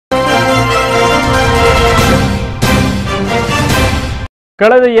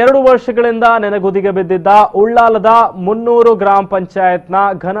ಕಳೆದ 2 ವರ್ಷಗಳಿಂದ ನೆನೆಗುದಿಗೆ ಬಿದ್ದಿದ್ದ ಉಳ್ಳಾಲದ ಮುನ್ನೂರು ಗ್ರಾಮ ಪಂಚಾಯತ್ನ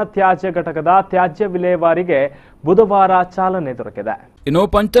ಘನ ತ್ಯಾಜ್ಯ ಘಟಕದ ತ್ಯಾಜ್ಯ ವಿಲೇವಾರಿಗೆ ಬುಧವಾರ ಚಾಲನೆ ದೊರಕಿದೆ. ಇನ್ನು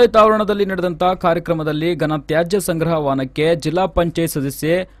ಪಂಚಾಯತ್ ಆವರಣದಲ್ಲಿ ನಡೆದಂತ ಕಾರ್ಯಕ್ರಮದಲ್ಲಿ ಘನ ತ್ಯಾಜ್ಯ ಸಂಗ್ರಹ ವಾಹನಕ್ಕೆ ಜಿಲ್ಲಾ ಪಂಚಾಯತ್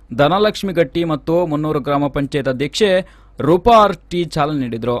ಸದಸ್ಯೆ ಧನಲಕ್ಷ್ಮಿ ಗಟ್ಟಿ ಮತ್ತು ಮುನ್ನೂರು ಗ್ರಾಮ ಪಂಚಾಯತ್ ಅಧ್ಯಕ್ಷೆ ರೂಪಾ ಆರ್ಟಿ ಚಾಲನೆ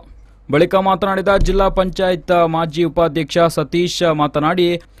ನೀಡಿದರು. ಬಳಿಕ ಮಾತನಾಡಿದ ಜಿಲ್ಲಾ ಪಂಚಾಯತ್ ಮಾಜಿ ಉಪಾಧ್ಯಕ್ಷ ಸತೀಶ್ ಮಾತನಾಡಿ,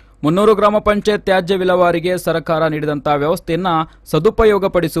 ಮುನ್ನೂರು ಗ್ರಾಮ ಪಂಚಾಯತ್ ತ್ಯಾಜ್ಯ ವಿಲೇವಾರಿಗೆ ಸರ್ಕಾರ ನೀಡಿದಂತಹ ವ್ಯವಸ್ಥೆಯನ್ನ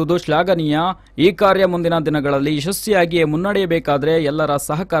ಸದುಪಯೋಗಪಡಿಸುವುದು ಶ್ಲಾಘನೀಯ. ಈ ಕಾರ್ಯ ಮುಂದಿನ ದಿನಗಳಲ್ಲಿ ಯಶಸ್ವಿಯಾಗಿ ಮುನ್ನಡೆಯಬೇಕಾದರೆ ಎಲ್ಲರ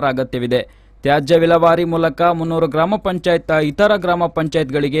ಸಹಕಾರ ಅಗತ್ಯವಿದೆ. ತ್ಯಾಜ್ಯ ವಿಲೇವಾರಿ ಮೂಲಕ ಮುನ್ನೂರು ಗ್ರಾಮ ಪಂಚಾಯತ್ ಇತರ ಗ್ರಾಮ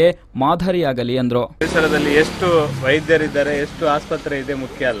ಪಂಚಾಯತ್ಗಳಿಗೆ ಮಾದರಿಯಾಗಲಿ ಎಂದರು. ಪರಿಸರದಲ್ಲಿ ಎಷ್ಟು ವೈದ್ಯರಿದ್ದಾರೆ, ಎಷ್ಟು ಆಸ್ಪತ್ರೆ ಇದೆ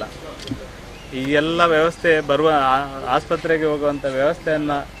ಮುಖ್ಯ ಅಲ್ಲ. ಈ ಎಲ್ಲ ವ್ಯವಸ್ಥೆ ಬರುವ ಆಸ್ಪತ್ರೆಗೆ ಹೋಗುವಂಥ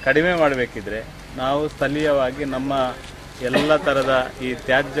ವ್ಯವಸ್ಥೆಯನ್ನು ಕಡಿಮೆ ಮಾಡಬೇಕಿದ್ರೆ ನಾವು ಸ್ಥಳೀಯವಾಗಿ ನಮ್ಮ ಎಲ್ಲ ಥರದ ಈ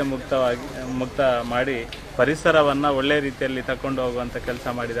ತ್ಯಾಜ್ಯ ಮುಕ್ತ ಮಾಡಿ ಪರಿಸರವನ್ನು ಒಳ್ಳೆ ರೀತಿಯಲ್ಲಿ ತಕೊಂಡು ಹೋಗುವಂಥ ಕೆಲಸ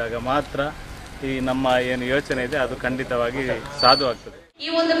ಮಾಡಿದಾಗ ಮಾತ್ರ ಈ ನಮ್ಮ ಏನು ಯೋಚನೆ ಇದೆ ಅದು ಖಂಡಿತವಾಗಿ ಸಾಧುವಾಗ್ತದೆ. ಈ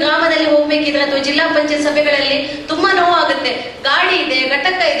ಒಂದು ಗ್ರಾಮದಲ್ಲಿ ಹೋಗ್ಬೇಕಿದ್ರೆ ಅಥವಾ ಜಿಲ್ಲಾ ಪಂಚಾಯತ್ ಸಭೆಗಳಲ್ಲಿ ತುಂಬಾ ನೋವಾಗುತ್ತೆ. ಗಾಡಿ ಇದೆ,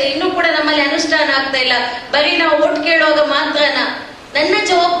 ಘಟಕ ಇದೆ, ಇನ್ನೂ ಕೂಡ ನಮ್ಮಲ್ಲಿ ಅನುಷ್ಠಾನ ಆಗ್ತಾ ಇಲ್ಲ. ಬರೀ ನಾವು ಓಟ್ ಕೇಳುವಾಗ ಮಾತ್ರನ ನನ್ನ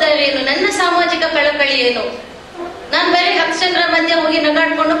ಜವಾಬ್ದಾರಿ ಏನು, ನನ್ನ ಸಾಮಾಜಿಕ ಕಳಕಳಿ ಏನು? ನಾನು ಬರೀ 10 ಜನರ ಮಧ್ಯೆ ಹೋಗಿ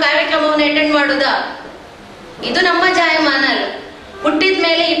ನಗಾಡ್ಕೊಂಡು ಕಾರ್ಯಕ್ರಮವನ್ನು ಅಟೆಂಡ್ ಮಾಡುದಾ? ಇದು ನಮ್ಮ ಜಾಯಮಾನ ಅಲ್ಲ. ಹುಟ್ಟಿದ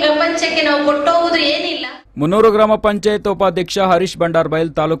ಮೇಲೆ ಈ ಪ್ರಪಂಚಕ್ಕೆ ನಾವು ಕೊಟ್ಟೋಗುವುದು ಏನಿಲ್ಲ. ಮುನ್ನೂರು ಗ್ರಾಮ ಪಂಚಾಯತ್ ಉಪಾಧ್ಯಕ್ಷ ಹರೀಶ್ ಬಂಡಾರ್ಬೈಲ್,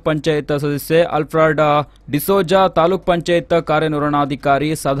 ತಾಲೂಕ್ ಪಂಚಾಯತ್ ಸದಸ್ಯೆ ಅಲ್ಫ್ರಾಡ್ ಡಿಸೋಜಾ, ತಾಲೂಕ್ ಪಂಚಾಯತ್ ಕಾರ್ಯನಿರ್ವಹಣಾಧಿಕಾರಿ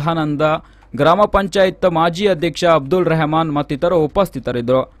ಸದಾನಂದ, ಗ್ರಾಮ ಪಂಚಾಯತ್ ಮಾಜಿ ಅಧ್ಯಕ್ಷ ಅಬ್ದುಲ್ ರೆಹಮಾನ್ ಮತ್ತಿತರರು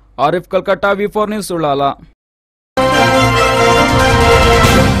ಉಪಸ್ಥಿತರಿದ್ದರು. Arif Kalkatta, v4 news Ullal.